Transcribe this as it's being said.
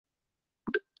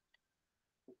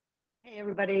Hey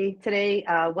everybody, today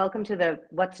welcome to the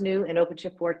What's New in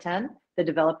OpenShift 4.10, the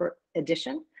developer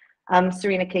edition. I'm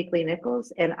Serena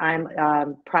Cakeley-Nichols and I'm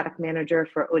product manager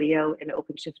for ODO and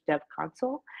OpenShift Dev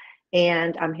Console.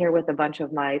 And I'm here with a bunch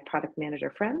of my product manager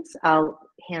friends. I'll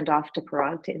hand off to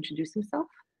Parag to introduce himself.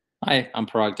 Hi, I'm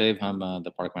Parag Dev. I'm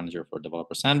the product manager for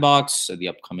Developer Sandbox, the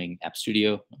upcoming App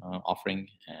Studio offering,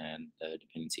 and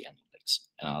dependency analytics.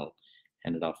 And I'll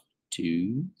hand it off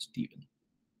to Stephen.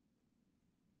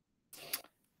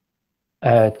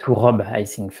 To Rob, I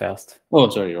think first. Oh,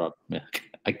 sorry, Rob. Yeah,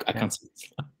 I can't see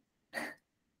this.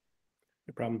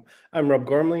 No problem. I'm Rob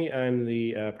Gormley. I'm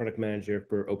the product manager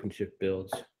for OpenShift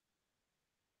builds.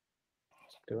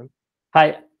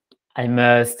 Hi,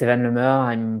 I'm Steven Lemer.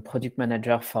 I'm product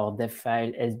manager for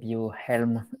DevFile, SBO,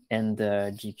 Helm, and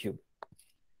GQ.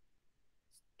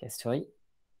 Kasturi.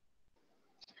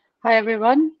 Hi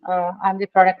everyone, I'm the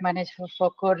product manager for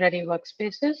Code Ready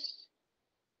Workspaces,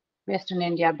 based in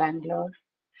India, Bangalore.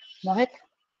 Mohit?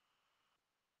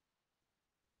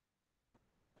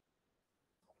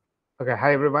 Okay,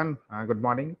 hi everyone. Good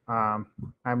morning. I'm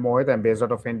Mohit. I'm based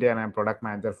out of India, and I'm product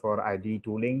manager for ID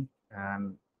tooling.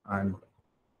 And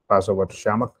pass over to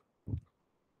Shamak.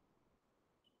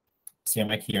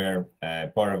 Shamak here,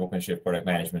 part of OpenShift product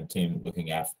management team,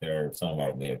 looking after some of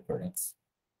our native products.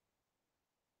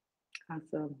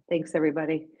 Awesome. Thanks,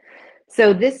 everybody.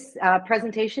 So this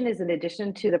presentation is in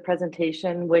addition to the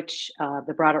presentation which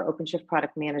the broader OpenShift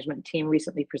product management team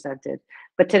recently presented.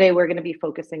 But today we're going to be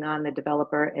focusing on the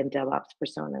developer and DevOps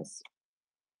personas.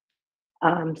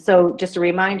 So just a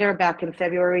reminder, back in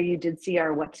February, you did see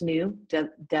our What's New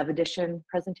Dev Edition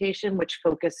presentation, which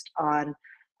focused on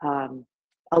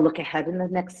a look ahead in the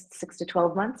next 6 to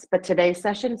 12 months. But today's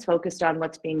session is focused on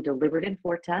what's being delivered in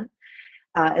 4.10.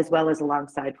 As well as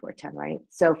alongside 4.10, right?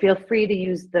 So feel free to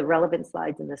use the relevant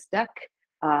slides in this deck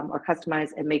or customize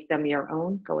and make them your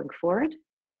own going forward.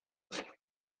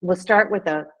 We'll start with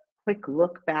a quick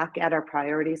look back at our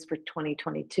priorities for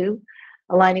 2022,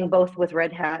 aligning both with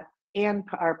Red Hat and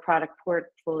our product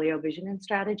portfolio vision and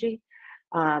strategy.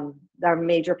 Our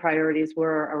major priorities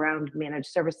were around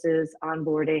managed services,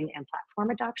 onboarding, and platform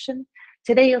adoption.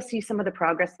 Today, you'll see some of the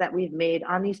progress that we've made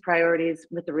on these priorities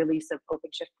with the release of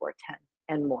OpenShift 4.10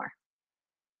 and more.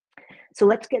 So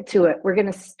let's get to it. We're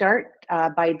going to start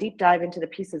by a deep dive into the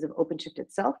pieces of OpenShift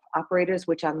itself, operators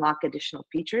which unlock additional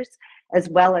features, as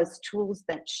well as tools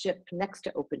that ship next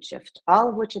to OpenShift, all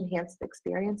of which enhance the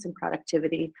experience and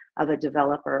productivity of a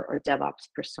developer or DevOps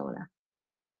persona.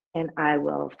 And I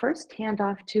will first hand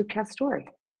off to Kasturi.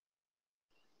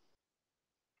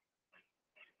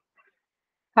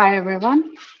 Hi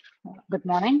everyone, good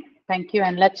morning. Thank you.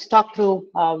 And let's talk through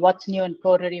what's new in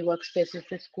Code Ready Workspaces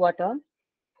this quarter.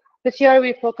 This year,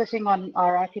 we're focusing on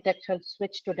our architectural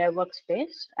switch to Dev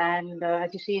Workspace. And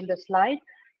as you see in the slide,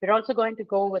 we're also going to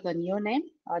go with a new name.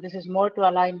 This is more to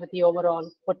align with the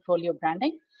overall portfolio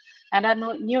branding. And our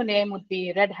new name would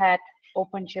be Red Hat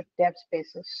OpenShift Dev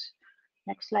Spaces.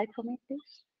 Next slide for me,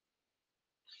 please.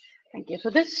 Thank you. So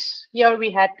this year,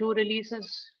 we had 2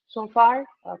 releases so far.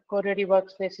 Code Ready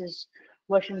Workspaces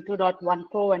version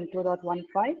 2.14 and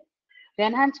 2.15. The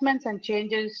enhancements and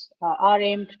changes are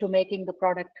aimed to making the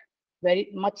product very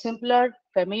much simpler,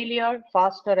 familiar,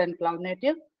 faster, and cloud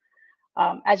native.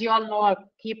 As you all know, our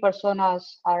key personas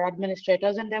are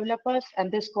administrators and developers.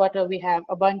 And this quarter, we have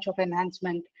a bunch of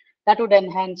enhancement that would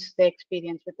enhance the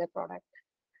experience with the product.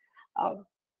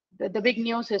 The big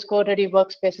news is Code Ready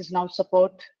Workspaces now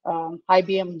support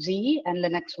IBM Z and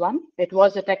Linux One. It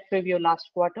was a tech preview last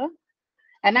quarter.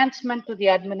 Enhancement to the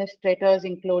administrators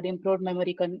include improved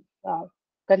memory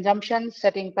consumption,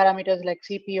 setting parameters like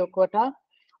CPU quota.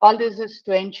 All this is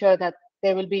to ensure that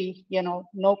there will be,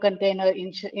 no container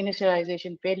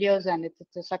initialization failures, and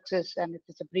it's a success and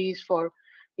it's a breeze for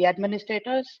the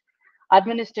administrators.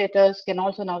 Administrators can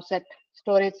also now set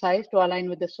storage size to align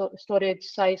with the storage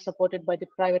size supported by the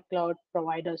private cloud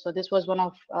provider. So this was one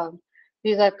of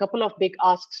these are a couple of big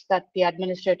asks that the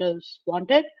administrators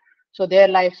wanted. So their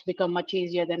lives become much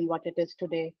easier than what it is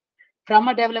today. From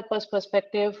a developer's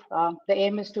perspective, the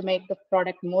aim is to make the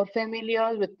product more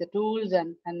familiar with the tools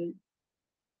and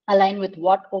align with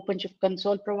what OpenShift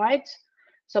console provides.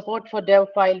 Support for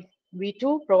DevFile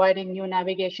V2, providing new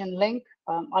navigation link,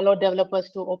 allow developers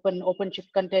to open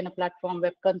OpenShift Container Platform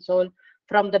Web Console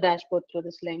from the dashboard through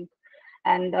this link.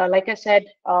 And like I said,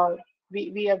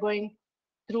 we are going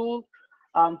through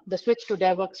the switch to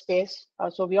Dev Workspace.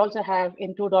 So we also have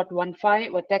in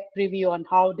 2.15 a tech preview on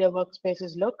how Dev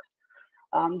Workspaces look.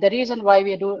 The reason why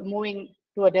we are moving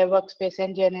to a Dev Workspace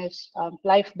engine is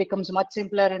life becomes much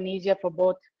simpler and easier for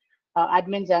both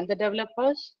admins and the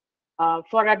developers.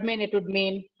 For admin, it would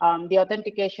mean the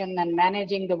authentication and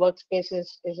managing the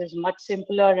workspaces is much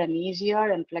simpler and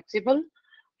easier and flexible.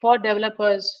 For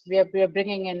developers, we are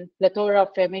bringing in plethora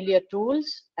of familiar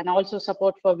tools and also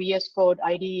support for VS Code,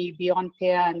 IDE, Beyond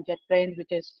Thea, and JetBrains,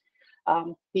 which is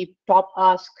the top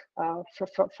ask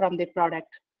from the product.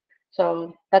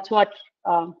 So that's what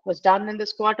was done in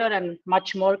this quarter, and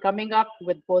much more coming up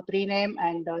with both rename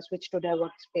and switch to their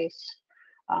workspace.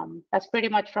 That's pretty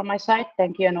much from my side.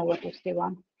 Thank you, and over to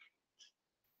Stevan.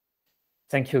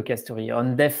 Thank you, Kasturi.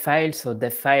 On dev files, so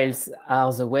dev files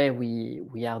are the way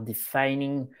we are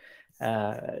defining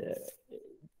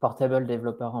portable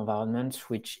developer environments,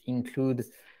 which include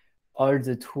all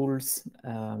the tools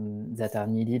that are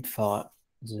needed for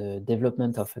the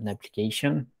development of an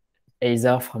application,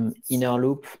 either from inner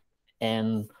loop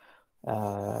and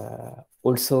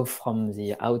also from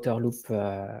the outer loop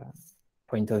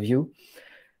point of view.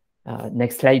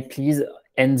 Next slide, please.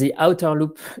 And the outer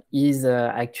loop is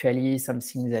actually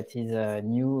something that is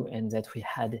new and that we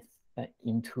had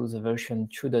into the version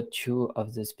 2.2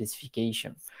 of the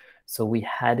specification. So we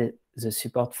had the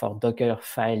support for Docker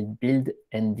file build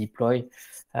and deploy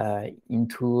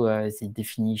into the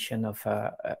definition of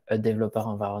a developer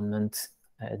environment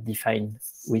defined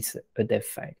with a dev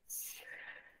file.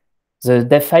 The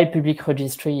dev file public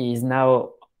registry is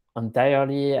now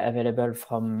entirely available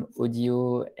from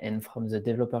audio and from the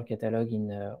developer catalog in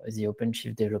the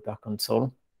OpenShift developer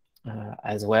console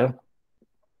as well.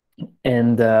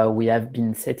 And we have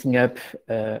been setting up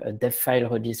a dev file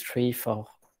registry for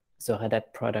the Red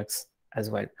Hat products as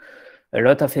well. A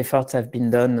lot of efforts have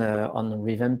been done on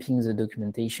revamping the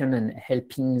documentation and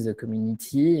helping the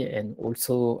community and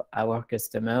also our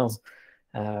customers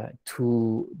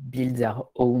to build their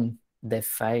own dev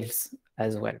files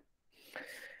as well.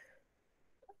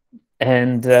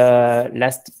 And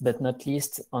last but not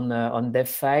least, on dev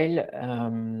file,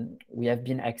 we have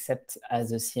been accepted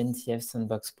as a CNCF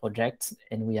sandbox project,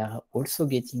 and we are also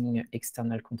getting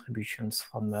external contributions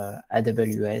from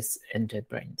AWS and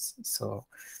JetBrains. So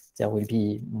there will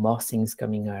be more things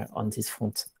coming on this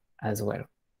front as well.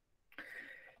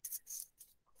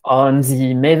 On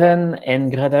the Maven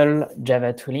and Gradle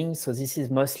Java tooling, so this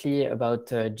is mostly about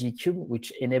Gcube,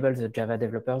 which enables the Java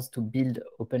developers to build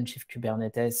OpenShift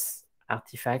Kubernetes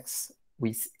artifacts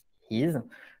with ease.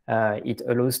 It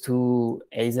allows to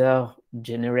either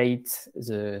generate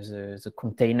the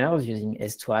containers using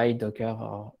S2I, Docker,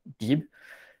 or Gib,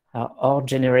 or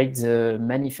generate the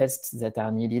manifests that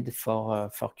are needed for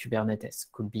Kubernetes.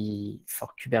 Could be for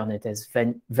Kubernetes,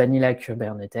 vanilla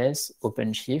Kubernetes,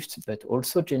 OpenShift, but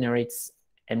also generates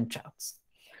M charts.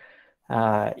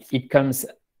 It comes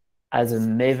as a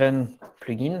Maven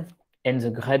plugin, and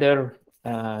the Gradle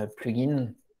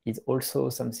plugin is also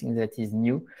something that is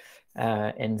new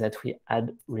and that we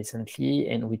add recently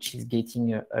and which is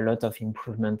getting a lot of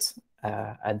improvements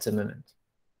at the moment.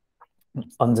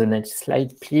 On the next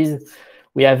slide, please.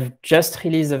 We have just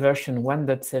released the version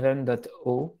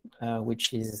 1.7.0,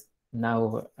 which is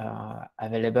now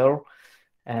available.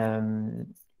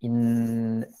 In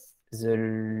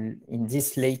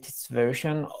this latest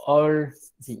version, all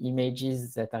the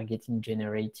images that are getting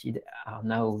generated are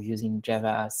now using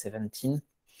Java 17.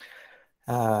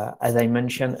 As I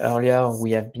mentioned earlier, we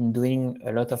have been doing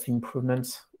a lot of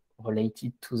improvements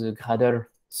related to the Gradle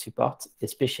support,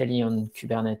 especially on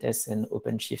Kubernetes and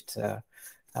OpenShift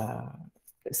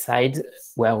side,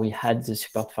 where we had the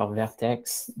support for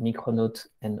Vertex, Micronaut,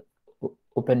 and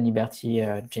Open Liberty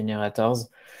generators,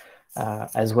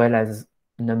 as well as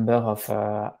a number of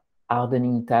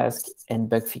hardening tasks and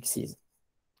bug fixes.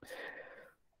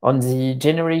 On the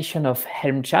generation of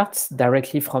Helm charts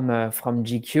directly from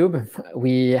Gcube,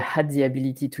 we had the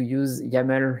ability to use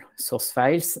YAML source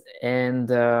files,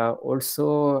 and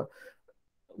also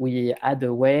we had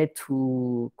a way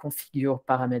to configure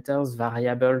parameters,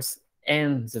 variables,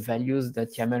 and the values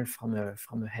that YAML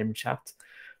from a Helm chart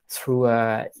through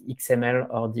XML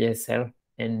or DSL,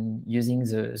 and using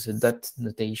the dot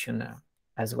notation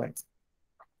as well.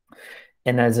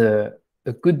 And as a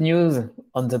good news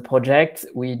on the project,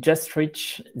 we just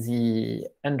reached the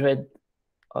 100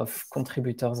 of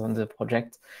contributors on the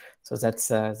project. So that's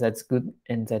good,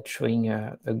 and that's showing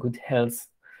a good health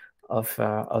of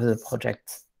the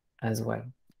project as well.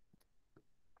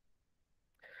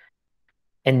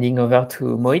 Handing over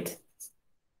to Mohit.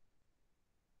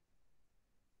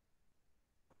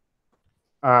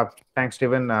 Thanks,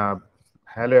 Steven.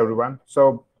 Hello, everyone.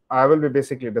 So I will be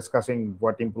basically discussing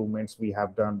what improvements we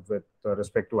have done with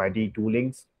respect to IDE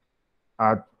toolings.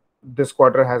 This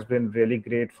quarter has been really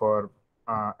great for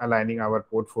aligning our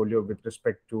portfolio with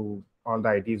respect to all the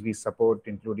IDs we support,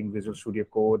 including Visual Studio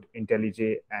Code,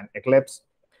 IntelliJ, and Eclipse.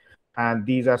 And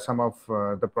these are some of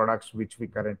the products which we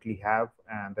currently have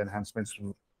and the enhancements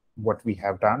to what we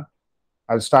have done.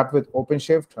 I'll start with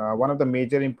OpenShift. One of the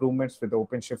major improvements with the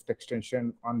OpenShift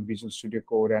extension on Visual Studio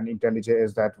Code and IntelliJ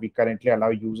is that we currently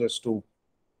allow users to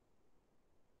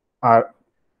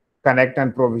connect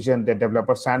and provision their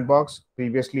developer sandbox.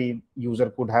 Previously, user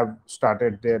could have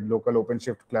started their local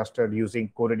OpenShift cluster using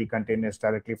Code containers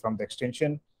directly from the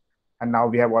extension. And now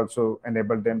we have also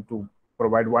enabled them to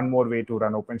provide one more way to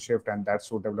run OpenShift, and that's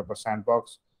through developer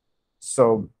sandbox.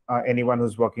 So anyone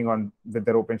who's working on with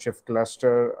their OpenShift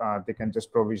cluster, they can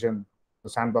just provision the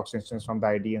sandbox instance from the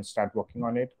ID and start working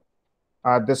on it.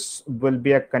 This will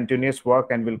be a continuous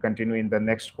work and will continue in the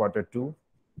next quarter too.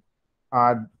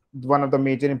 One of the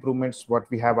major improvements what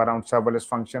we have around serverless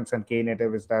functions and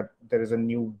Knative is that there is a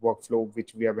new workflow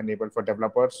which we have enabled for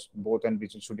developers, both in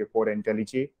Visual Studio Code and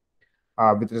IntelliJ,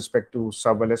 with respect to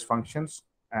serverless functions.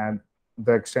 And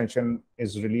the extension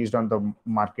is released on the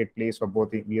marketplace for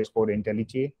both the VS Code and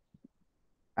IntelliJ.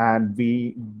 And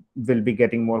we will be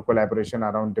getting more collaboration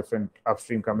around different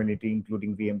upstream community,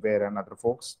 including VMware and other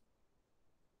folks.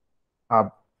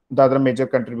 The other major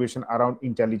contribution around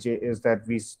IntelliJ is that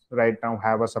we right now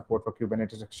have a support for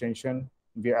Kubernetes extension.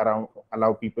 We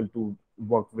allow people to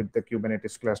work with the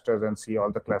Kubernetes clusters and see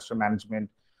all the cluster management,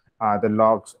 the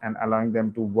logs, and allowing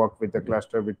them to work with the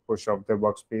cluster with push of their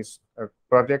workspace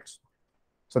projects.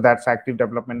 So that's active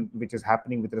development, which is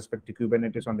happening with respect to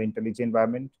Kubernetes on the IntelliJ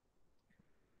environment.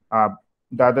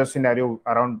 The other scenario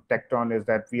around Tekton is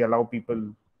that we allow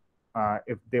people,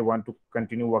 if they want to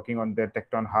continue working on their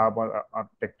Tekton Hub or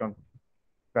Tekton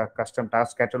custom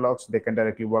task catalogs, they can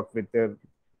directly work with their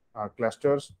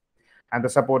clusters. And the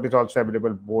support is also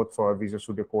available both for Visual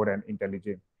Studio Code and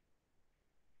IntelliJ.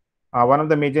 One of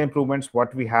the major improvements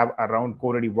what we have around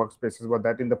Code workspaces was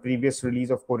that in the previous release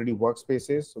of Code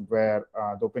workspaces, where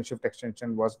the OpenShift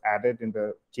extension was added in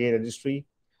the J registry,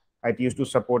 it used to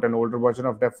support an older version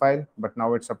of dev file, but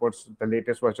now it supports the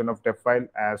latest version of dev file.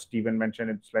 As Steven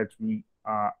mentioned in slides, we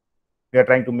are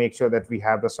trying to make sure that we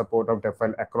have the support of dev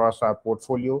file across our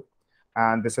portfolio.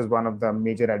 And this is one of the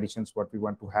major additions what we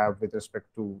want to have with respect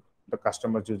to the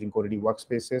customers using Code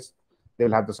workspaces. They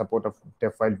will have the support of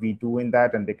dev file v2 in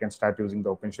that, and they can start using the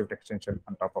OpenShift extension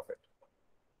on top of it.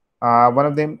 One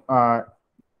of them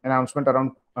announcement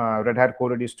around Red Hat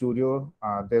Code Studio.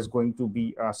 There's going to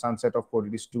be a sunset of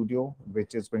Code Studio,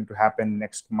 which is going to happen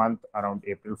next month around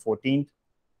April 14th,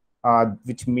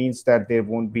 which means that there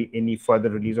won't be any further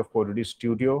release of Code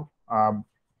Studio.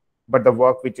 But the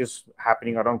work which is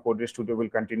happening around Code Studio will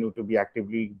continue to be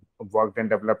actively worked and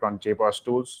developed on JBoss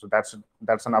tools. So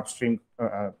that's an upstream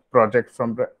project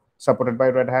supported by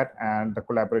Red Hat, and the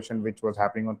collaboration which was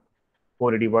happening on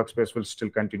Code Workspace will still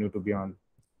continue to be on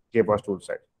JBoss tool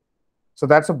side. So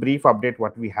that's a brief update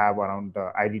what we have around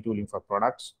the ID tooling for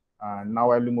products.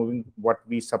 Now I'll be moving what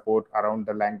we support around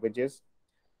the languages.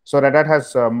 So Red Hat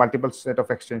has multiple set of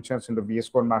extensions in the VS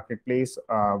Code marketplace,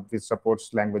 which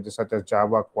supports languages such as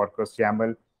Java, Quarkus,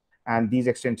 YAML. And these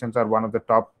extensions are one of the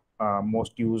top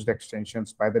most used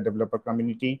extensions by the developer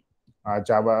community.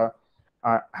 Java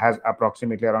has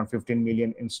approximately around 15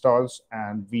 million installs,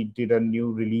 and we did a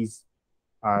new release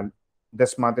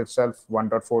this month itself,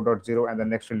 1.4.0, and the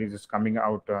next release is coming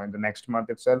out in the next month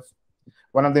itself.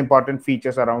 One of the important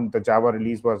features around the Java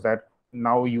release was that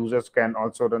now users can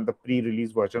also run the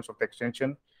pre-release versions of the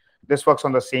extension. This works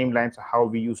on the same lines how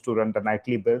we used to run the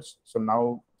nightly builds. So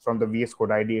now from the VS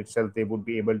Code ID itself, they would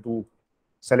be able to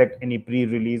select any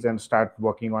pre-release and start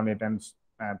working on it and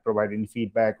provide any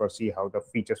feedback or see how the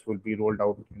features will be rolled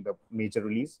out in the major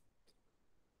release.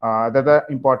 The other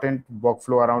important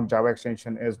workflow around Java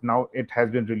extension is now it has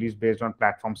been released based on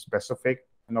platform specific.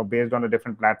 Based on a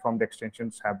different platform, the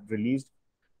extensions have released,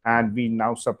 and we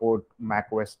now support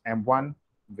macOS M1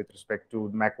 with respect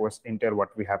to macOS Intel,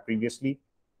 what we have previously.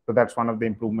 So that's one of the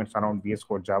improvements around VS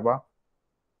Code Java.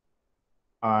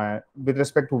 With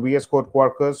respect to VS Code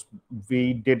Quarkus,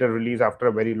 we did a release after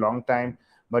a very long time,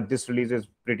 but this release is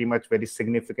pretty much very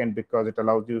significant because it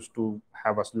allows you to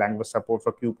have a language support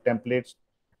for Cube templates.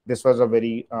 This was a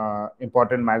very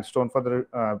important milestone for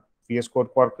the VS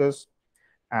Code Quarkus,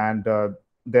 and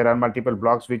there are multiple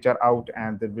blogs which are out,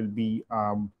 and there will be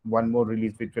one more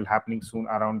release which will happening soon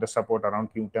around the support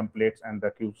around Cube templates and the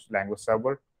Cube language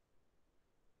server.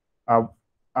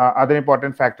 Other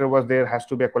important factor was there has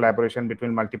to be a collaboration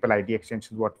between multiple ID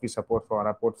extensions what we support for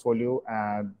our portfolio,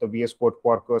 and the VS Code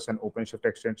Quarkus and OpenShift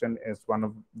extension is one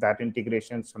of that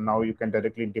integration. So now you can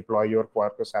directly deploy your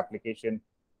Quarkus application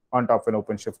on top of an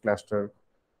OpenShift cluster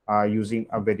using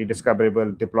a very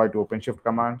discoverable deploy to OpenShift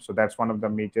command. So that's one of the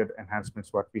major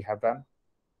enhancements what we have done.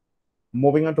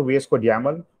 Moving on to VS Code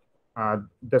YAML.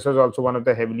 This is also one of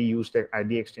the heavily used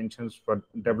IDE extensions for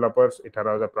developers. It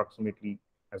allows approximately,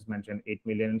 as mentioned, 8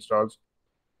 million installs.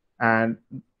 And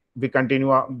we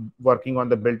continue working on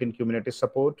the built-in Kubernetes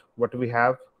support. What we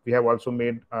have also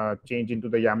made a change into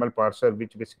the YAML parser,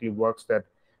 which basically works that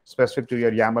specific to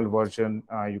your YAML version,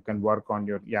 you can work on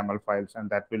your YAML files, and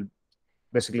that will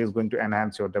basically is going to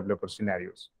enhance your developer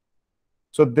scenarios.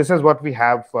 So this is what we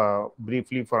have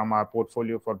briefly from our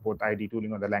portfolio for both ID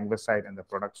tooling on the language side and the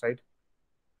product side.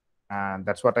 And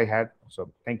that's what I had.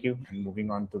 So thank you. And moving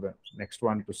on to the next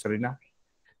one, to Serena.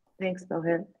 Thanks,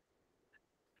 Mohit.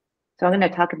 So I'm going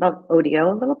to talk about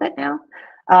ODO a little bit now.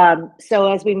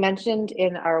 So as we mentioned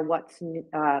in our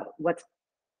what's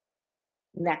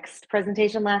next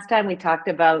presentation last time, we talked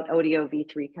about ODO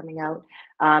v3 coming out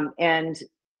and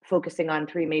focusing on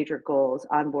 3 major goals: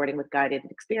 onboarding with guided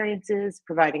experiences,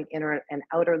 providing inner and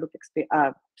outer loop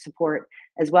support,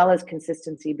 as well as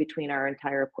consistency between our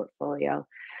entire portfolio.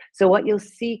 So what you'll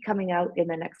see coming out in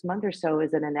the next month or so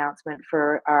is an announcement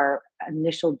for our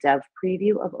initial dev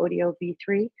preview of ODO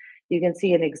v3. You can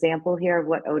see an example here of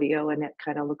what ODO and it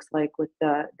kind of looks like with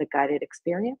the guided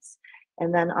experience.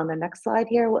 And then on the next slide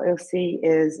here, what you'll see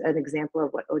is an example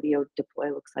of what ODO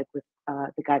deploy looks like with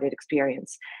the guided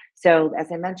experience. So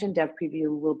as I mentioned, dev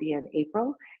preview will be in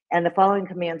April, and the following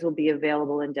commands will be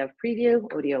available in dev preview: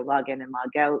 ODO login and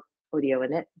log out, ODO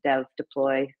init, dev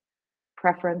deploy,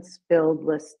 preference, build,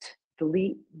 list,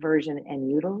 delete, version, and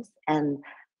utils. And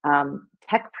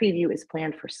tech preview is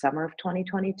planned for summer of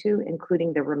 2022,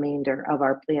 including the remainder of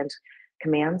our planned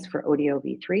commands for ODO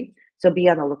v3. So be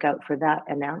on the lookout for that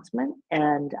announcement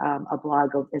and a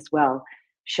blog as well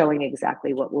showing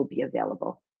exactly what will be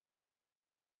available.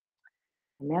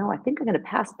 Now I think I'm going to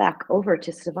pass back over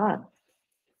to Sivan.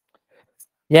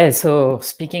 Yeah, so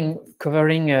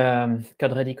covering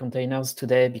code-ready containers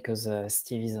today because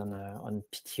Steve is on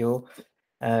PTO.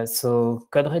 So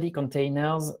code-ready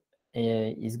containers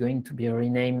is going to be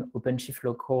renamed OpenShift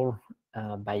Local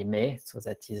by May. So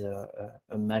that is a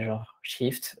major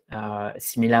shift.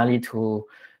 Similarly to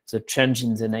the change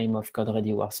in the name of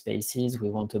code-ready workspaces, we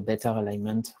want a better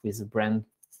alignment with the brand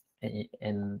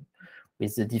and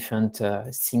with the different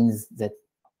things that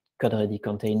code-ready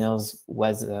containers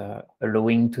was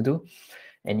allowing to do.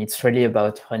 And it's really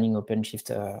about running OpenShift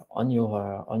on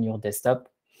your desktop.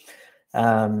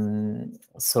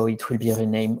 So it will be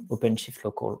renamed OpenShift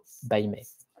Local by May.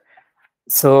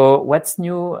 So what's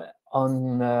new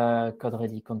on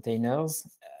code-ready containers?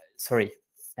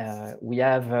 We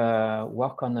have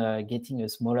work on getting a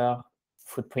smaller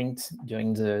footprint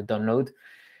during the download.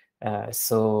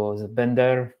 So the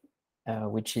bundle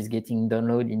which is getting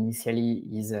downloaded initially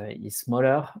is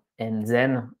smaller, and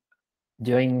then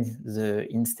during the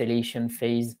installation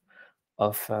phase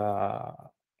of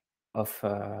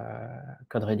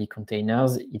code-ready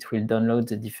containers, it will download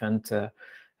the different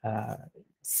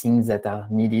things that are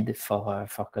needed for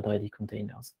code-ready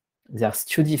containers. There's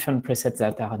 2 different presets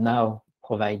that are now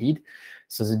provided.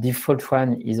 So the default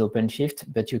one is OpenShift,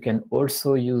 but you can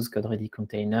also use code-ready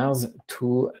containers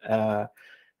to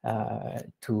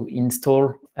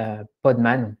install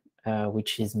Podman,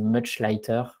 which is much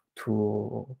lighter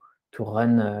to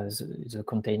run the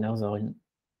containers or in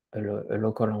a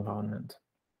local environment.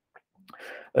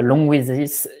 Along with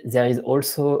this, there is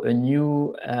also a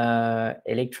new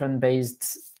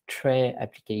Electron-based tray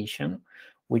application,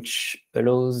 which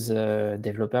allows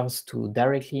developers to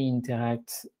directly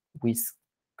interact with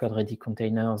code-ready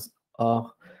containers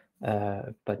or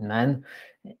Podman.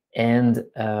 And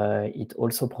it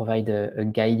also provides a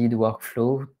guided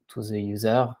workflow to the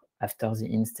user after the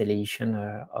installation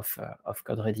of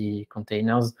code-ready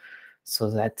containers, so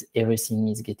that everything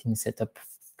is getting set up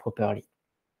properly.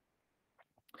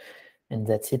 And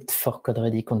that's it for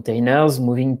code-ready containers.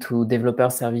 Moving to developer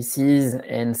services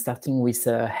and starting with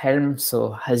Helm.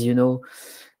 So as you know,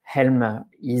 Helm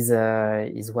is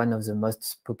one of the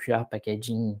most popular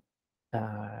packaging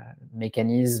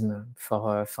mechanism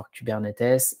for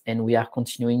Kubernetes, and we are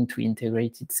continuing to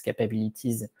integrate its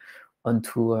capabilities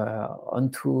onto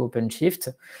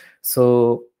OpenShift.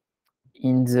 So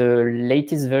in the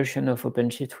latest version of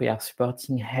OpenShift, we are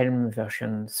supporting Helm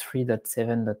version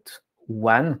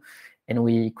 3.7.1, and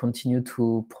we continue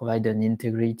to provide an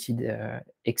integrated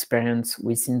experience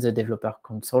within the developer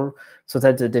console so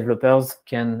that the developers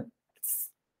can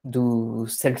do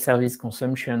self-service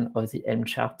consumption of the Helm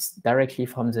charts directly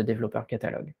from the developer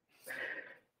catalog.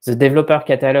 The developer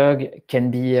catalog can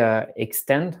be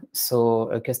extended, so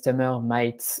a customer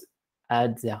might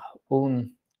add their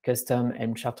own custom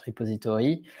Mchart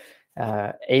repository,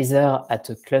 either at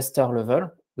a cluster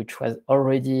level, which was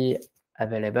already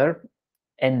available.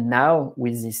 And now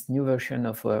with this new version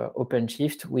of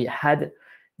OpenShift, we had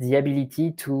the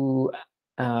ability to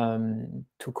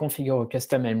configure a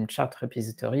custom Mchart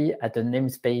repository at a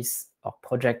namespace or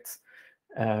project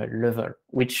level,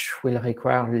 which will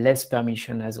require less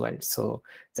permission as well. So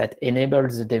that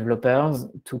enables the developers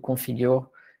to configure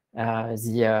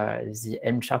the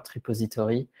Mchart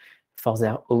repository for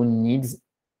their own needs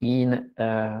in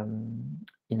a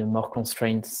more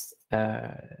constrained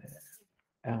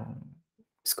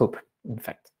scope, in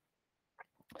fact.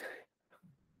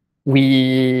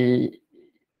 We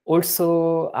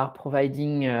also are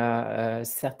providing a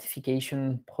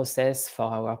certification process for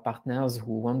our partners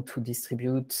who want to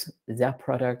distribute their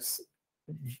products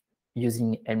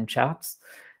using Mcharts.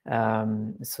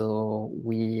 So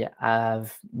we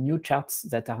have new charts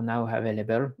that are now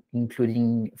available,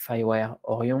 including Firewire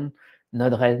Orion,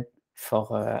 Node-RED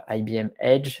for IBM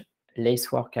Edge,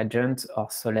 Lacework Agent, or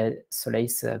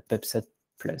Solace PubSub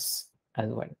Plus as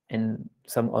well, and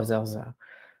some others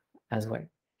as well.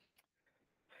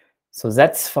 So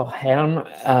that's for Helm.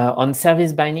 On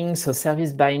service binding, so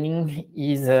service binding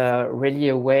is really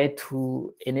a way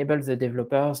to enable the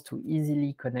developers to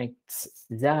easily connect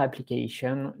their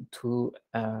application to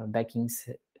backing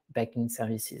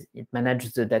services. It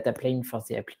manages the data plane for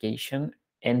the application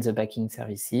and the backing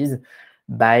services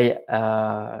by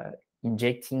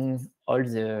injecting all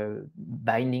the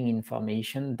binding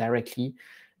information directly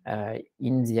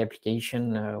in the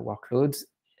application workloads,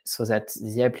 so that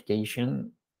the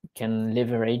application can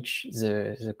leverage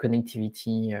the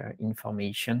connectivity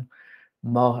information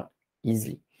more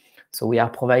easily. So we are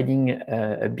providing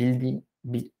a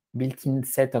built-in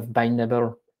set of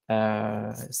bindable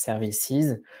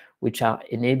services, which are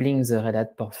enabling the Red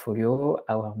Hat portfolio,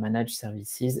 our managed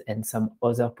services, and some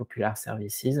other popular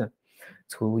services.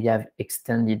 So we have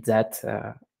extended that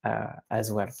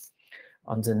as well.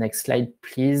 On the next slide,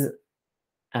 please.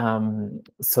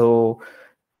 So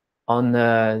on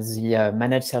the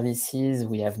managed services,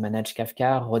 we have managed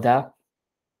Kafka, Roda,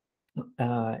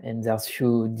 and there's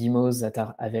few demos that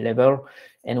are available.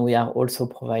 And we are also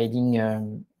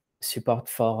providing support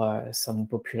for some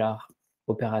popular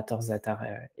operators that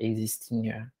are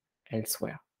existing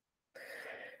elsewhere.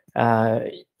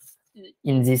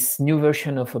 In this new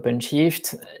version of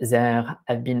OpenShift, there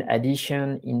have been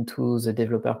additions into the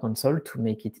developer console to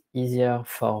make it easier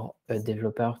for a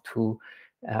developer to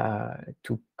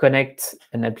connect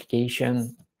an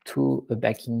application to a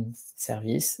backing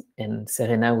service, and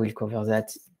Serena will cover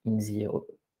that in the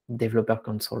developer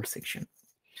console section.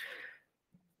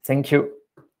 Thank you.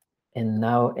 And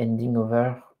now handing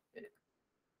over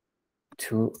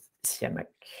to Siamak.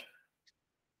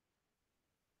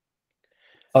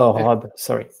 Oh, Rob,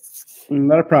 sorry.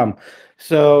 Not a problem.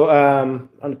 So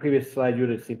on the previous slide, you would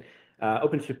have seen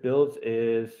OpenShift Builds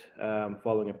is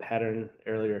following a pattern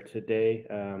earlier today,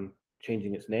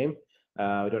 changing its name.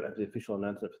 We don't have the official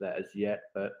announcement for that as yet,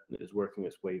 but it is working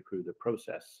its way through the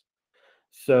process.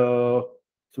 So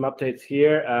some updates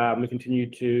here. We continue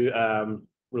to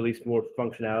release more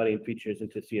functionality and features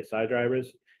into CSI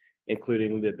drivers,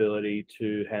 including the ability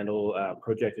to handle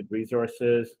projected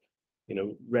resources,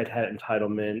 Red Hat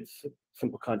entitlements,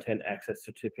 simple content access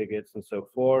certificates, and so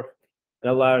forth,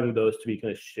 and allowing those to be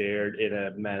kind of shared in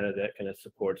a manner that kind of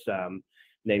supports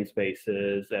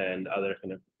namespaces and other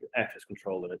kind of access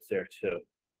control limits there too.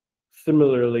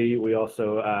 Similarly, we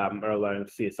also are allowing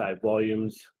CSI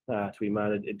volumes to be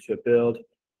mounted into a build.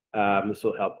 This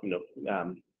will help,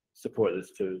 support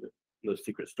this to those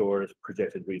secret stores,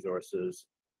 projected resources,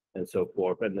 and so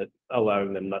forth, and that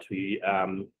allowing them not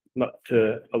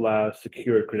to allow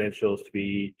secure credentials to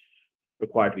be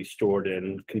required to be stored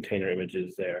in container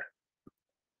images there.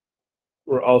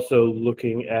 We're also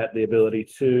looking at the ability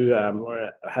to,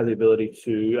 or have the ability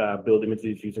to build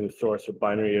images using the source or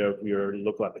binary of your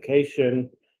local application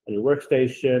on your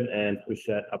workstation and push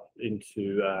that up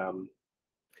into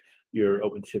your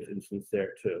OpenShift instance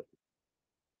there too.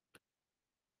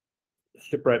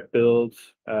 Shipwright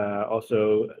builds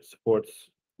also supports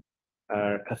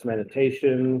custom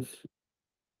annotations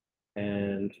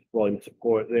and volume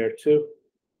support there too.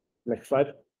 Next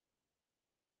slide.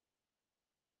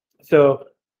 So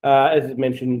as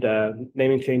mentioned,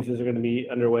 naming changes are going to be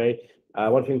underway.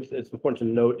 One thing that's important to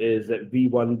note is that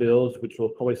V1 builds, which we'll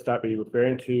probably start be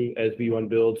referring to as V1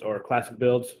 builds or classic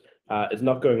builds, is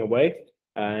not going away.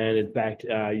 And in fact,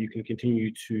 you can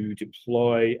continue to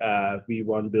deploy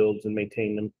V1 builds and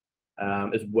maintain them,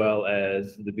 as well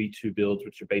as the V2 builds,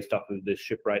 which are based off of the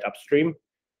shipwright upstream.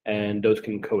 And those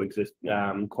can coexist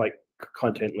quite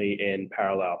contently in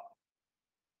parallel.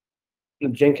 The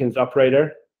Jenkins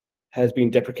operator has been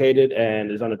deprecated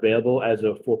and is unavailable as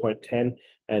of 4.10,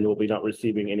 and will be not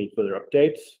receiving any further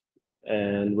updates.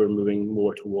 And we're moving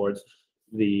more towards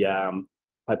the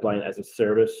pipeline as a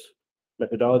service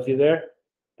methodology there.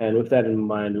 And with that in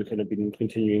mind, we're going to be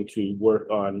continuing to work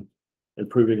on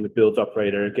improving the builds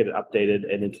operator, get it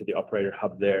updated and into the operator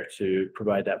hub there to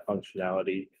provide that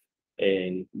functionality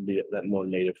in that more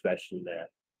native fashion there.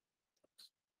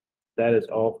 That is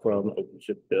all from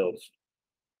OpenShift builds.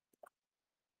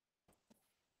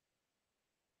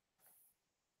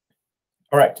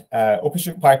 All right,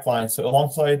 OpenShift pipeline. So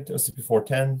alongside OCP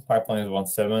 4.10, pipeline is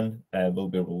 1.7 will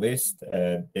be released.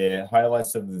 The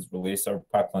highlights of this release are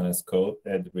pipeline as code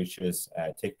that reaches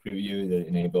take preview that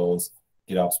enables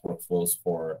GitOps workflows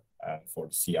for the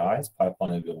CIs.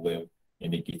 Pipeline will live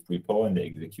in the Git repo, and the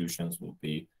executions will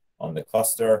be on the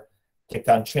cluster.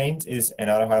 Takedown chains is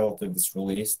another highlight of this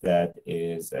release that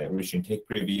is reaching take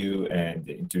preview and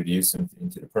introduced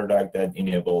into the product that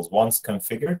enables, once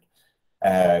configured,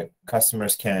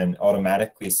 customers can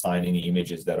automatically assign any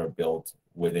images that are built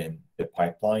within the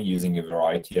pipeline using a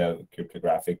variety of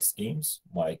cryptographic schemes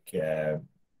like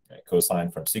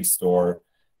cosign from Sigstore,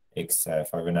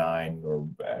 X509,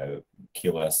 or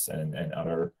keyless and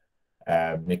other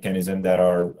mechanisms that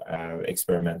are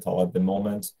experimental at the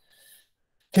moment.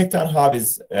 Takedown Hub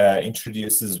is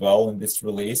introduced as well in this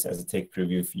release as a take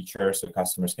preview feature, so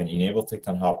customers can enable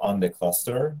Takedown Hub on the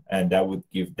cluster, and that would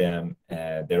give them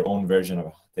their own version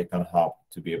of Takedown Hub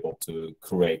to be able to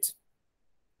create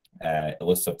a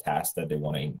list of tasks that they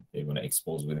want to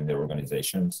expose within their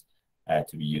organizations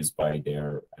to be used by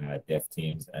their dev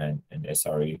teams and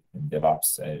SRE and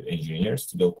DevOps engineers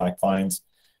to build pipelines.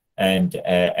 And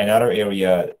another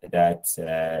area that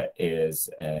is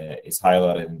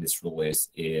highlighted in this release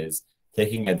is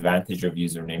taking advantage of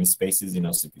user namespaces in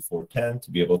OCP 4.10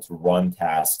 to be able to run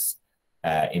tasks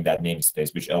in that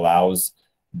namespace, which allows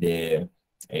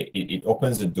it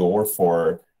opens the door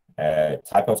for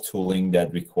type of tooling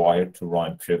that required to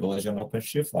run privilege on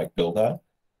OpenShift, like Builda,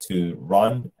 to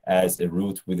run as a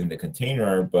root within the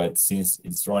container. But since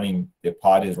it's running, the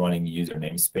pod is running user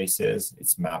namespaces,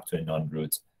 it's mapped to a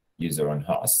non-root user on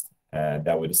host.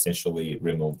 That would essentially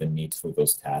remove the need for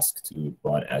those tasks to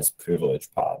run as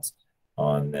privileged pods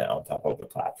on top of the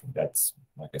platform. That's,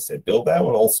 like I said, build that,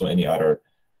 or also any other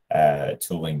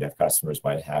tooling that customers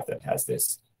might have that has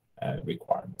this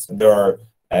requirements. And there are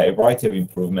a variety of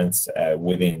improvements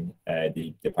within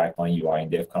the pipeline UI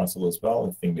and Dev Console as well.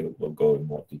 I think that we'll go in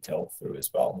more detail through as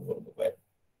well a little bit later.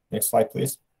 Next slide,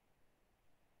 please.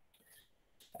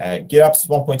 GitOps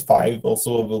 1.5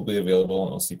 also will be available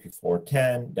on OCP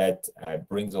 4.10. That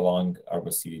brings along Argo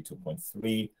CD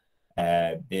 2.3.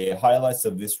 The highlights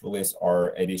of this release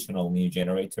are additional new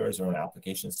generators around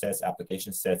application sets.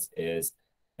 Application sets is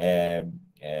a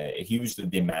hugely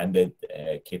demanded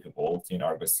capability in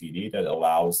Argo CD that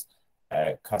allows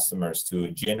customers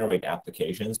to generate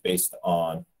applications based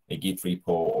on a Git repo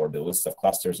or the list of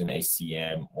clusters in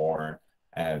ACM or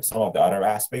some of the other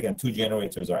aspects. And 2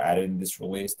 generators are added in this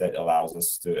release that allows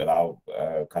us to allow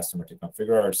customer to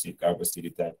configure Argo CD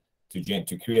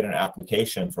to create an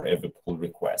application for every pull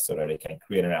request, so that they can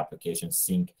create an application,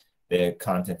 sync the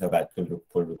content of that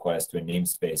pull request to a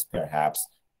namespace, perhaps,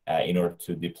 in order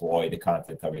to deploy the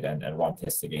content of it and run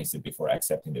tests against it before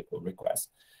accepting the pull request.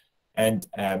 And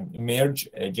merge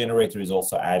generator is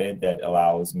also added that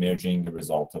allows merging the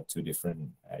result of 2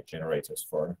 different generators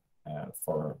for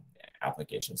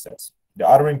application sets. The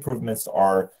other improvements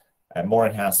are more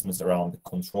enhancements around the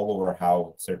control over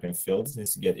how certain fields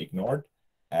needs to get ignored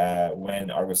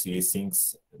when Argo CD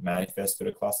syncs manifest to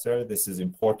the cluster. This is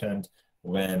important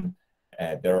when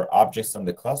there are objects on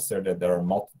the cluster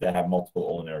that have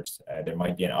multiple owners. There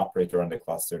might be an operator on the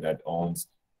cluster that owns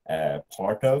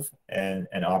part of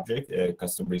an object, a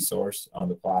custom resource on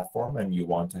the platform, and you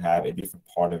want to have a different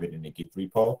part of it in the Git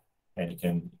repo,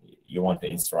 and you want to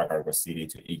instruct Argo CD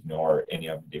to ignore any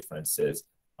of the differences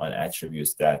on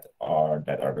attributes that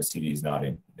Argo CD is not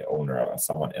in the owner of,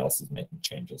 someone else is making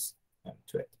changes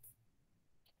to it.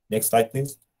 Next slide,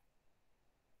 please.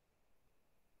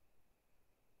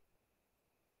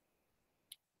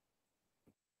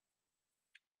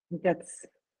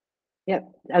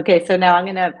 Yep. Okay, so now I'm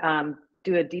going to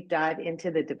do a deep dive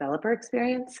into the developer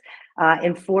experience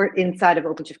inside of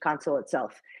OpenShift console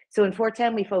itself. So in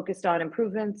 4.10, we focused on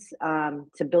improvements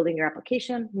to building your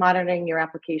application, monitoring your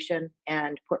application,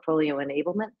 and portfolio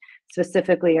enablement,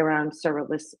 specifically around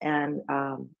serverless and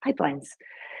pipelines.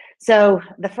 So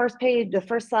the first page, the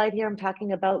first slide here I'm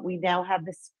talking about, we now have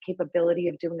this capability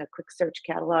of doing a quick search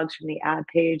catalogs from the ad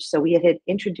page. So we had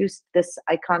introduced this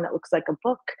icon that looks like a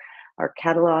book or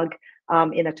catalog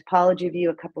in a topology view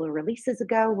a couple of releases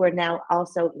ago. We're now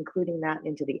also including that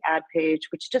into the ad page,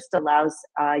 which just allows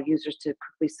users to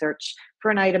quickly search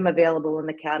for an item available in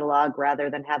the catalog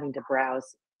rather than having to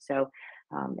browse. So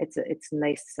it's a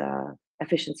nice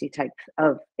efficiency type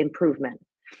of improvement.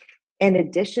 In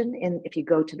addition, if you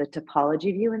go to the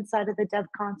topology view inside of the dev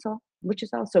console, which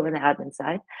is also an admin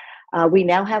side, we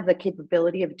now have the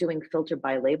capability of doing filter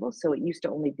by label. So it used to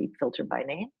only be filter by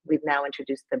name. We've now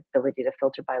introduced the ability to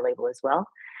filter by label as well.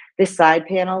 This side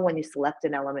panel, when you select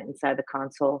an element inside the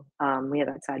console, we have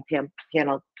that side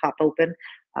panel pop open.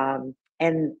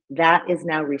 And that is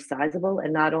now resizable.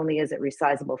 And not only is it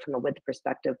resizable from a width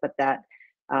perspective, but that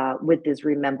width is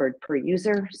remembered per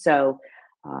user. So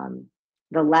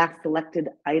the last selected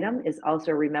item is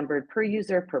also remembered per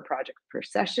user, per project, per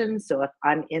session. So if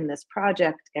I'm in this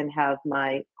project and have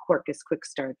my Quarkus Quick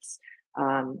Starts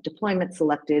deployment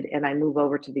selected and I move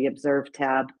over to the Observe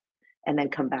tab and then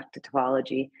come back to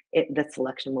topology, the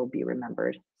selection will be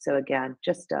remembered. So again,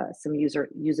 just some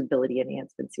usability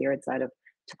enhancements here inside of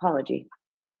topology.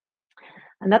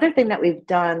 Another thing that we've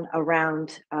done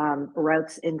around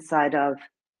routes inside of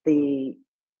the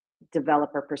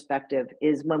developer perspective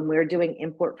is when we're doing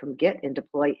import from Git and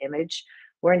deploy image,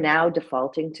 we're now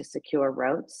defaulting to secure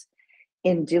routes.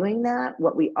 In doing that,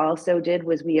 what we also did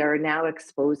was we are now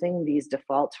exposing these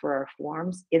defaults for our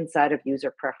forms inside of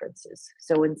user preferences.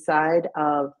 So inside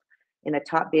of, in a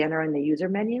top banner in the user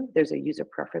menu, there's a user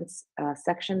preference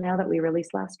section now that we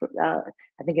released last,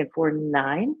 I think in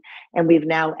 4.9, and we've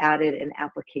now added an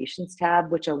applications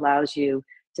tab, which allows you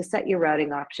to set your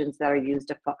routing options that are used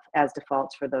as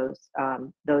defaults for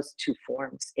those two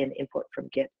forms in import from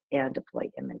Git and deploy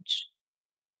image.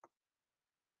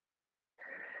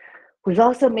 We've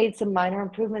also made some minor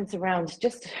improvements around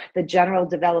just the general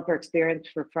developer experience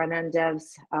for front-end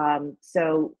devs.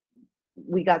 So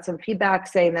we got some feedback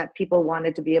saying that people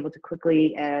wanted to be able to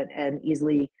quickly and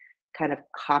easily kind of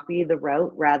copy the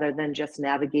route rather than just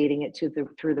navigating it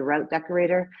through the route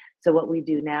decorator. So what we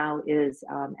do now is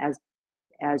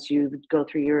as you go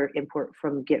through your import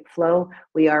from Git flow,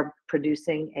 we are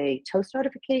producing a toast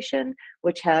notification,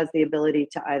 which has the ability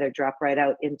to either drop right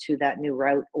out into that new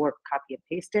route or copy and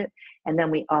paste it. And then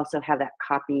we also have that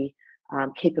copy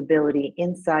capability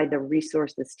inside the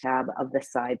resources tab of the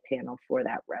side panel for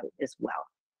that route as well.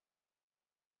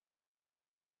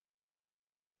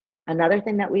 Another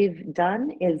thing that we've done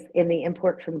is in the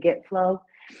import from Git flow,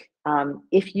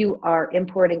 if you are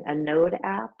importing a Node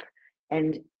app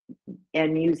and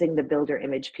using the builder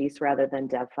image piece rather than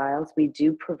dev files, we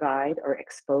do provide or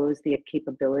expose the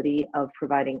capability of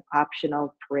providing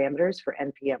optional parameters for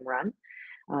npm run.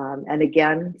 And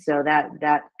again, so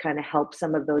that kind of helps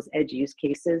some of those edge use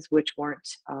cases which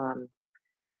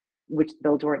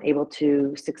builds weren't able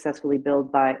to successfully build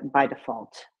by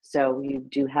default. So you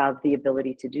do have the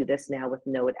ability to do this now with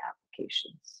Node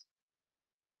applications.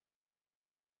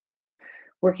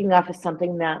 Working off of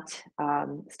something that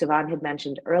Stefan had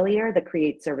mentioned earlier, the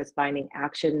create service binding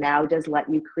action now does let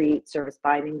you create service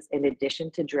bindings in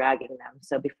addition to dragging them.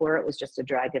 So before it was just a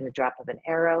drag and a drop of an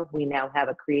arrow, we now have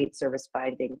a create service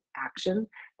binding action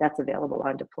that's available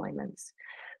on deployments.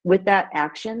 With that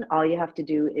action, all you have to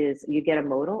do is, you get a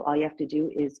modal, all you have to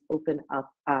do is open up,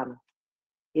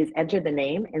 is enter the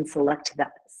name and select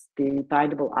the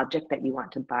bindable object that you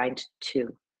want to bind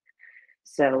to.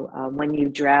 So when you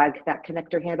drag that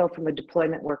connector handle from a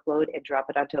deployment workload and drop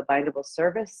it onto a bindable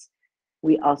service,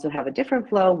 we also have a different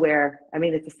flow where, I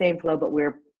mean, it's the same flow, but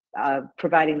we're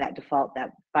providing that default,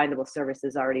 that bindable service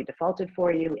is already defaulted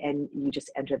for you, and you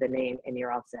just enter the name and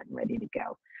you're all set and ready to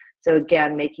go. So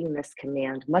again, making this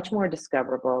command much more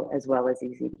discoverable as well as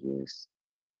easy to use.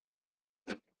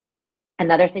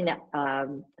 Another thing that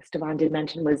Stefan did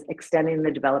mention was extending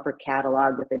the developer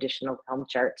catalog with additional Helm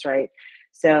charts, right?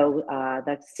 So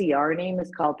the CR name is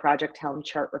called Project Helm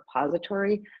Chart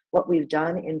Repository. What we've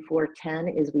done in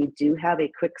 4.10 is we do have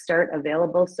a quick start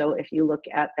available. So if you look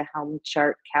at the Helm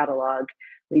chart catalog,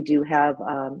 we do have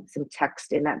some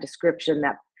text in that description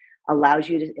that allows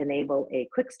you to enable a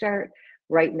quick start.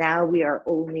 Right now, we are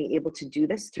only able to do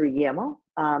this through YAML,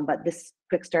 but this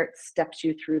quick start steps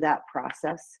you through that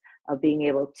process of being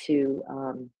able to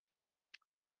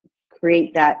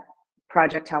create that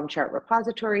Project Helm chart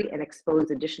repository and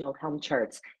expose additional Helm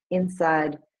charts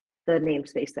inside the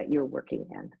namespace that you're working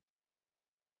in.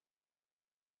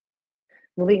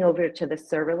 Moving over to the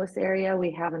serverless area,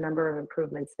 we have a number of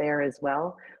improvements there as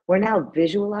well. We're now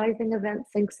visualizing event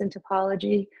syncs in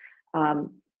topology.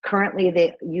 Currently,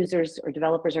 the users or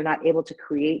developers are not able to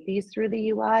create these through the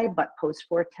UI, but post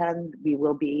 410, we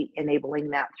will be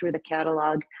enabling that through the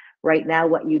catalog. Right now,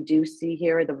 what you do see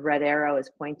here, the red arrow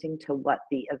is pointing to what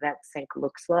the event sync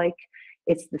looks like.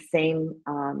 It's the same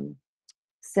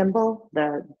symbol,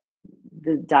 the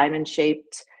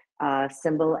diamond-shaped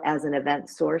symbol as an event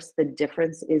source. The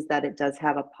difference is that it does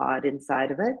have a pod inside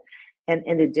of it.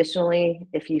 And additionally,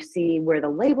 if you see where the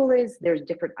label is, there's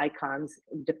different icons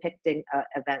depicting an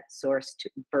event source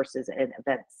versus an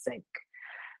event sync.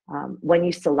 When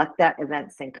you select that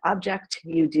event sync object,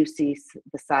 you do see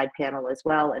the side panel as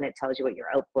well, and it tells you what your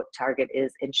output target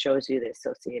is and shows you the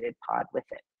associated pod with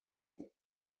it.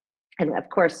 And of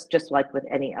course, just like with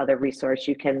any other resource,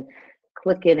 you can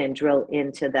click in and drill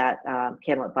into that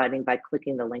candidate binding by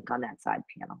clicking the link on that side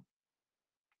panel.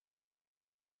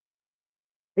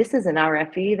 This is an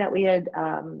RFE that we had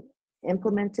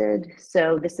implemented.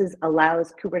 So this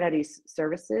allows Kubernetes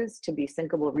services to be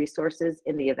syncable resources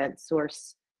in the event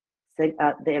source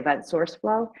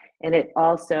flow, and it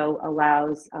also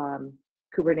allows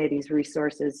Kubernetes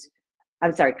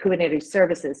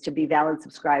services to be valid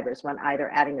subscribers when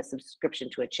either adding a subscription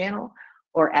to a channel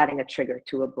or adding a trigger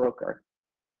to a broker.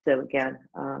 So again,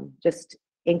 just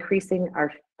increasing our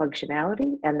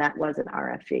functionality, and that was an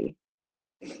RFE.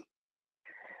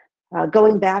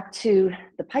 Going back to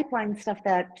the pipeline stuff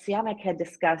that Siamak had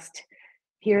discussed,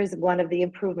 here's one of the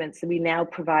improvements. We now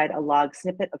provide a log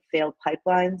snippet of failed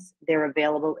pipelines. They're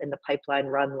available in the pipeline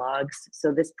run logs.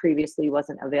 So this previously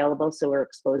wasn't available, so we're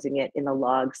exposing it in the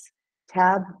logs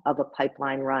tab of a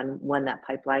pipeline run when that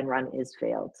pipeline run is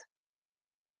failed.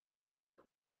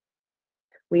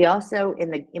 We also,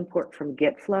 in the import from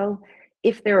Git flow,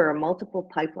 if there are multiple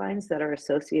pipelines that are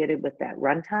associated with that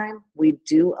runtime, we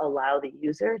do allow the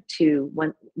user to,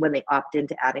 when they opt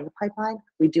into adding a pipeline,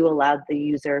 we do allow the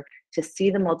user to see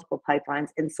the multiple pipelines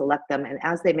and select them. And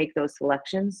as they make those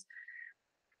selections,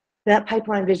 that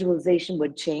pipeline visualization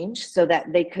would change so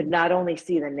that they could not only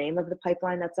see the name of the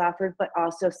pipeline that's offered, but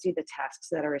also see the tasks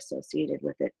that are associated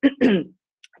with it.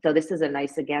 So this is a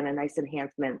nice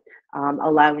enhancement,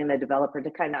 allowing the developer to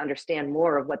kind of understand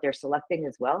more of what they're selecting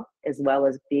as well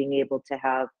as being able to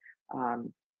have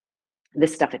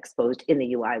this stuff exposed in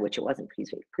the UI, which it wasn't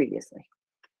previously.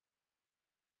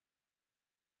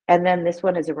 And then this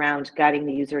one is around guiding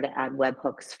the user to add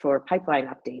webhooks for pipeline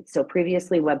updates. So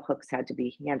previously webhooks had to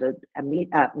be handled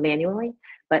manually,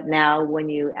 but now when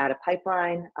you add a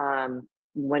pipeline,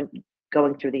 when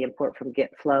going through the import from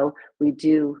Git flow, we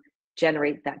do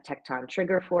generate that Tecton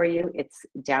trigger for you. It's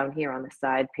down here on the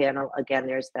side panel. Again,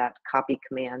 there's that copy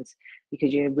command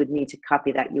because you would need to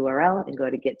copy that URL and go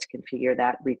to Git to configure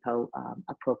that repo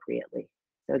appropriately.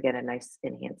 So again, a nice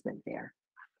enhancement there.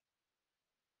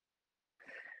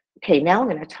 Okay, now I'm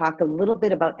going to talk a little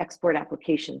bit about export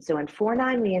applications. So in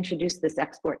 4.9, we introduced this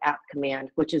export app command,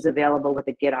 which is available with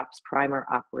the GitOps primer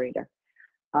operator.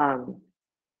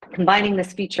 Combining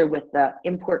this feature with the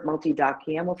import multi-doc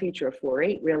YAML feature of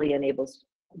 4.8 really enables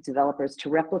developers to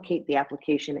replicate the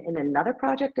application in another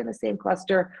project in the same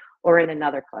cluster or in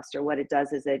another cluster. What it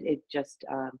does is it just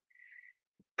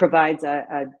provides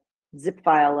a zip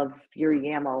file of your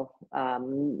YAML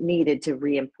needed to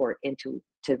re-import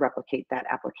to replicate that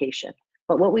application.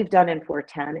 But what we've done in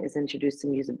 4.10 is introduce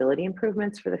some usability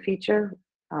improvements for the feature.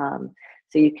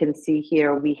 So you can see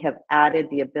here, we have added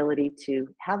the ability to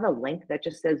have a link that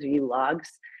just says view logs.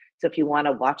 So if you want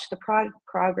to watch the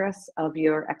progress of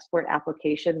your export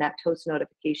application, that toast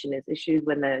notification is issued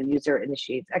when the user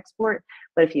initiates export.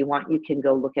 But if you want, you can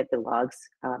go look at the logs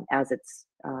as it's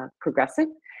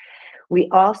progressing. We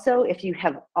also, if you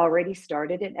have already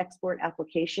started an export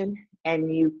application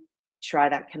and you try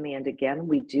that command again,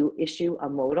 we do issue a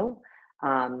modal.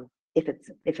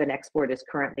 If an export is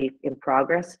currently in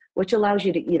progress, which allows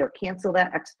you to either cancel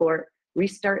that export,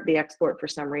 restart the export for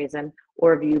some reason,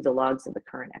 or view the logs of the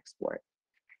current export.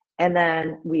 And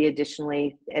then we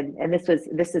additionally, and this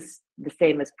is the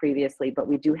same as previously, but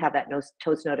we do have that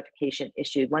toast notification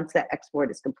issued once that export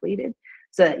is completed,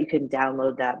 so that you can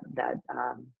download that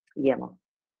YAML.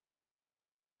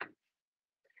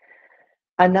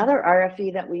 Another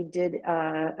RFE that we did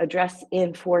address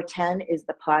in 4.10 is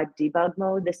the pod debug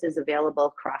mode. This is available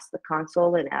across the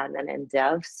console in admin and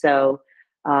dev. So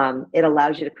it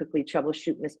allows you to quickly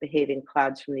troubleshoot misbehaving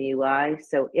pods from the UI.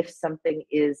 So if something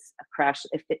is a crash,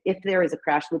 if there is a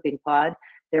crash looping pod,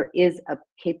 there is a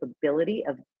capability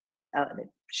of that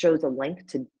shows a link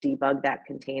to debug that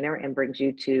container and brings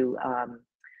you to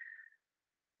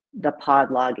the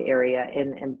pod log area.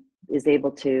 And is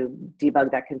able to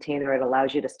debug that container. It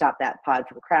allows you to stop that pod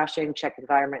from crashing, check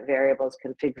environment variables,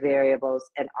 config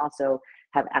variables, and also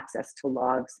have access to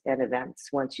logs and events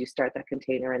once you start that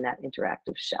container in that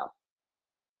interactive shell.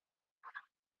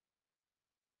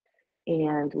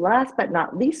 And last but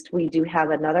not least, we do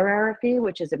have another RFE,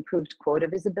 which is improved quota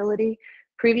visibility.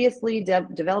 Previously,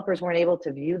 developers weren't able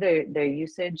to view their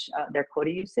usage, their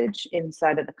quota usage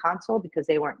inside of the console because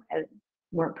they weren't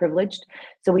privileged.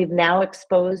 So we've now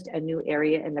exposed a new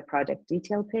area in the project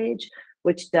detail page,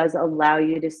 which does allow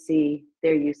you to see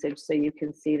their usage. So you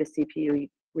can see the CPU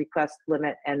request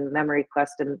limit and memory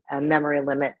request and memory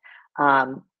limit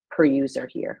per user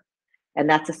here. And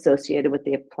that's associated with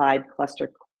the applied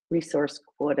cluster resource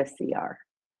quota CR.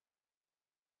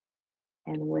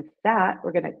 And with that,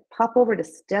 we're going to pop over to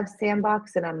Dev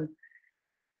Sandbox, and I'm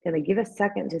going to give a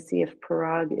second to see if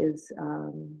Parag is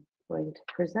going to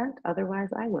present. Otherwise,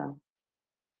 I will.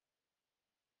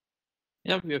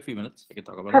 Yeah, we have a few minutes. I can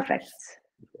talk about Perfect.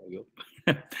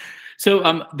 it. So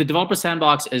the developer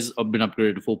sandbox has been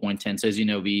upgraded to 4.10. So as you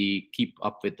know, we keep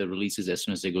up with the releases as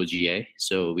soon as they go GA.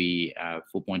 So we have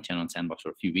 4.10 on sandbox for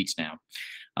a few weeks now.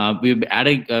 We've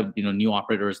added new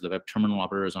operators, the web terminal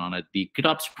operators on it. The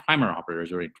GitOps primer operator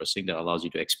is very interesting. That allows you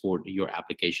to export your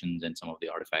applications and some of the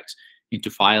artifacts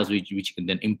into files which you can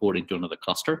then import into another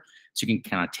cluster. So you can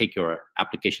kind of take your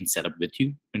application setup with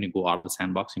you when you go out of the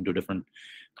sandbox into a different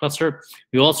cluster.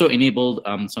 We also enabled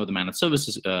some of the managed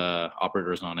services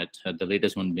operators on it, the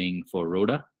latest one being for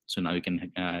Rhoda. So now you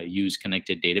can use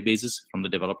connected databases from the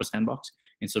developer sandbox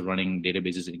instead of running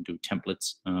databases into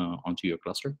templates onto your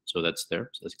cluster. So that's there.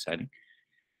 So that's exciting.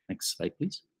 Next slide,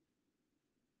 please.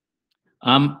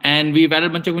 And we've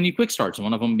added a bunch of new quick starts,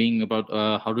 one of them being about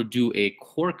how to do a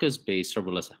Quarkus-based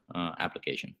serverless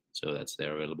application. So that's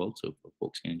there available, so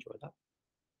folks can enjoy that.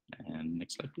 And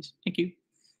next slide, please. Thank you.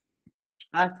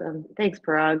 Awesome. Thanks,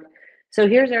 Parag. So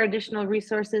here's our additional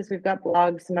resources. We've got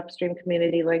blogs, some upstream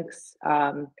community links.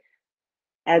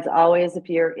 As always, if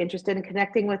you're interested in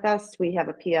connecting with us, we have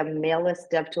a PM mail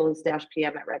list,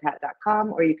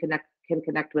 devtools-pm@redhat.com, or you can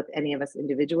connect with any of us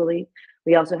individually.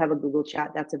 We also have a Google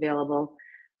chat that's available.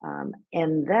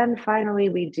 And then finally,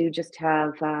 we do just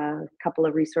have a couple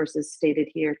of resources stated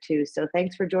here too. So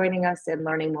thanks for joining us and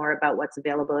learning more about what's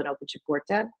available in OpenShift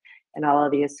 4.10 and all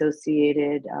of the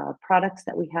associated products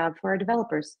that we have for our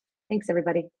developers. Thanks,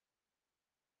 everybody.